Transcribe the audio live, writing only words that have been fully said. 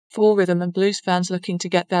For rhythm and blues fans looking to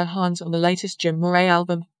get their hands on the latest Jim Moray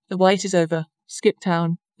album, the wait is over.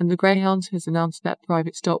 Skiptown and the Greyhounds has announced that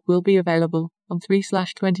private stock will be available on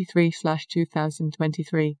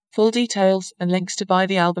 3/23/2023. Full details and links to buy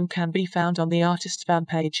the album can be found on the artist's fan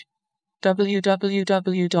page,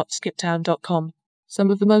 www.skiptown.com.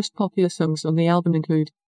 Some of the most popular songs on the album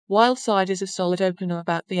include Wild Side is a solid opener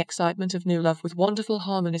about the excitement of new love with wonderful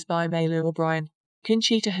harmonies by Maylu O'Brien.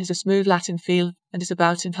 Conchita has a smooth Latin feel and is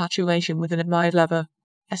about infatuation with an admired lover.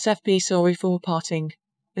 SFP Sorry for Parting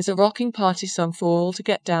is a rocking party song for all to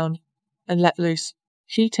get down and let loose.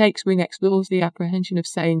 She Takes Wing explores the apprehension of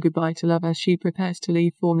saying goodbye to love as she prepares to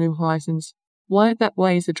leave for new horizons. Wired That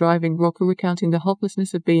Way is a driving rocker recounting the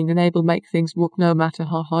hopelessness of being unable to make things work no matter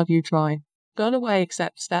how hard you try. Gone Away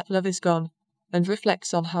accepts that love is gone and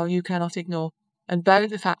reflects on how you cannot ignore and bury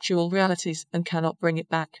the factual realities and cannot bring it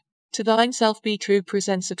back. To Thine Self Be True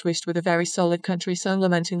presents a twist with a very solid country song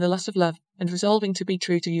lamenting the loss of love and resolving to be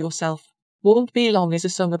true to yourself. Won't Be Long is a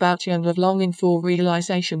song about young love longing for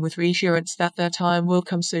realization with reassurance that their time will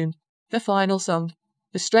come soon. The final song,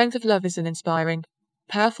 The Strength of Love, is an inspiring,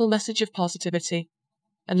 powerful message of positivity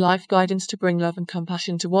and life guidance to bring love and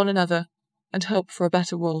compassion to one another and hope for a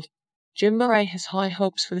better world. Jim Moray has high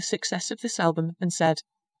hopes for the success of this album and said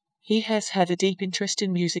he has had a deep interest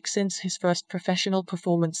in music since his first professional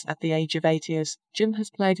performance at the age of 8 years. Jim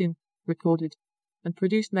has played in, recorded, and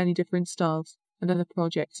produced many different styles and other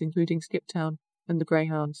projects including Skiptown and the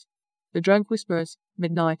Greyhounds, The Drunk Whisperers,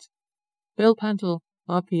 Midnight, Bill Pantle,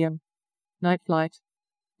 RPM, Night Flight,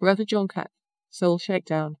 Brother John Cat, Soul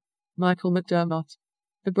Shakedown, Michael McDermott,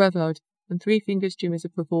 The Brotherhood, and Three Fingers Jim is a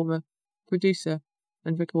performer, producer,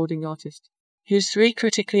 and recording artist. He has 3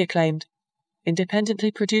 critically acclaimed,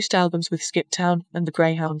 independently produced albums with Skiptown and the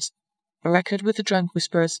Greyhounds, a record with the Drunk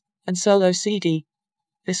Whisperers, and solo CD.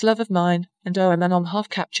 This Love of Mine and OMM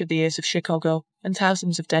have captured the ears of Chicago and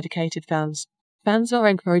thousands of dedicated fans. Fans are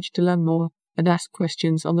encouraged to learn more and ask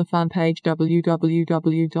questions on the fan page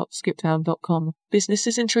www.skiptown.com.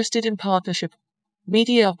 Businesses interested in partnership,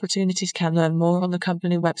 media opportunities can learn more on the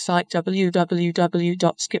company website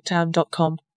www.skiptown.com.